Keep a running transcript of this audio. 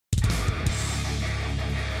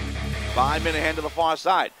By Minahan to the far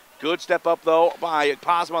side. Good step up, though, by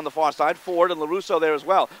Posma on the far side. Ford and LaRusso there as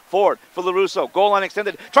well. Ford for LaRusso. Goal line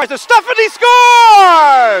extended. Tries to stuff it. He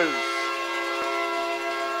scores!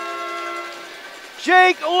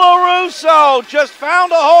 Jake LaRusso just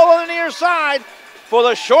found a hole on the near side for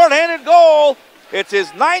the shorthanded goal. It's his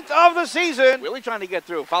 9th of the season. Really trying to get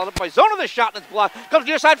through. Followed up by Zona, the shot, and it's blocked. Comes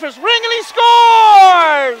near side for his ring, and he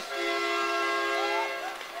scores!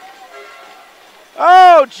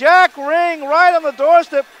 Oh, Jack Ring right on the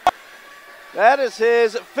doorstep. That is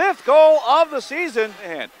his 5th goal of the season.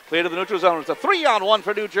 And clear to the neutral zone. It's a 3-on-1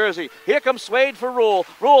 for New Jersey. Here comes Swade for Rule.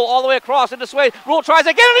 Rule all the way across into Swade. Rule tries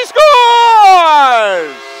again, and he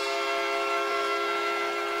scores!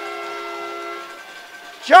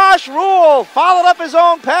 Josh Rule followed up his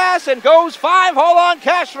own pass and goes 5-hole on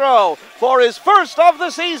Castro for his 1st of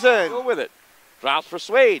the season. Go with it. Drops for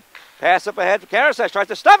Swade. Pass up ahead for Karasek. Tries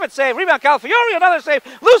to stuff it. Save. Rebound. Calafiore. Another save.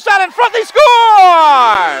 Loose out in front. They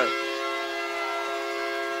score!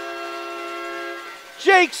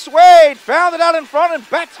 Jake Swade found it out in front and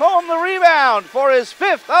backs home the rebound for his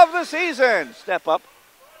 5th of the season. Step up.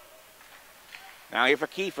 Now here for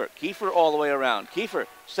Kiefer. Kiefer all the way around. Kiefer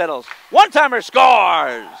settles. One-timer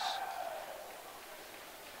scores!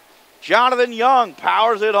 Jonathan Young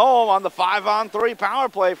powers it home on the 5-on-3 power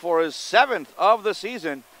play for his 7th of the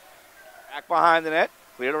season. Back behind the net.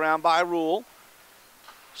 Cleared around by Rule.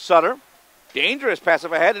 Sutter. Dangerous pass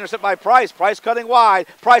up ahead. Intercepted by Price. Price cutting wide.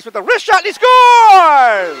 Price with the wrist shot, and he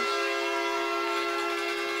scores!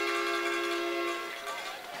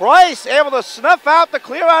 Price able to snuff out the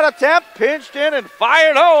clear-out attempt. Pinched in and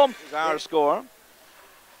fired home. Here's our score.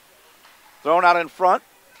 Thrown out in front.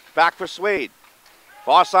 Back for Swade.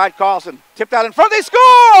 Far side Carlson. Tipped out in front. They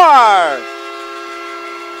score!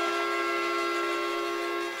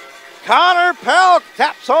 Connor Pelk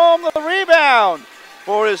taps home the rebound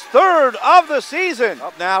for his 3rd of the season.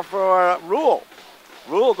 Up now for Rule.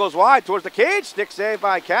 Rule goes wide towards the cage. Stick save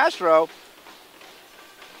by Castro.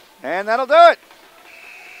 And that'll do it.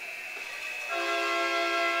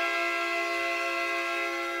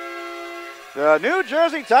 The New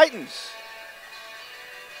Jersey Titans,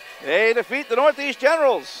 they defeat the Northeast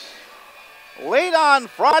Generals late on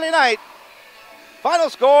Friday night. Final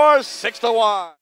score 6-1.